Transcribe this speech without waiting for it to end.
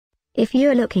If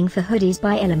you're looking for hoodies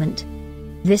by Element,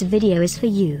 this video is for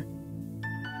you.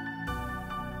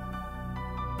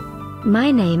 My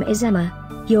name is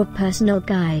Emma, your personal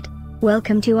guide.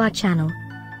 Welcome to our channel.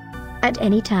 At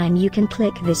any time you can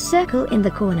click this circle in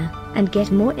the corner, and get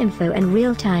more info and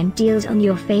real-time deals on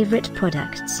your favorite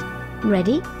products.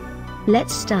 Ready?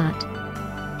 Let's start.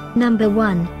 Number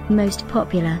 1, Most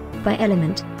Popular, by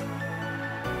Element.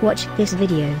 Watch this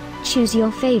video, choose your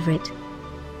favorite.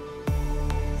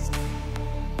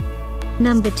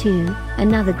 Number 2,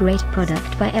 another great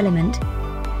product by Element.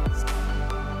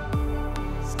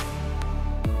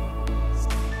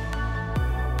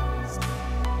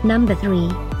 Number 3.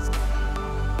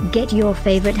 Get your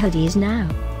favorite hoodies now.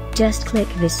 Just click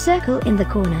this circle in the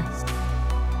corner.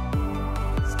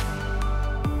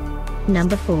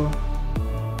 Number 4.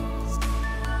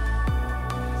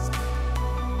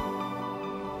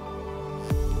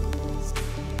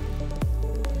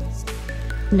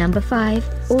 Number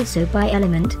 5, also by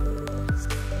Element.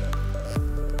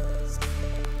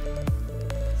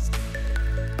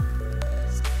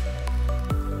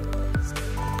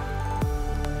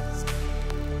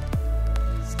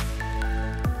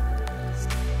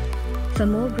 For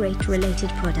more great related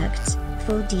products,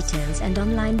 full details and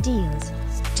online deals,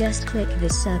 just click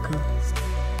this circle.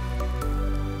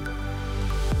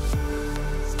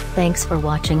 Thanks for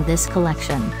watching this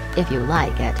collection. If you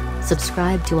like it,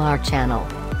 subscribe to our channel.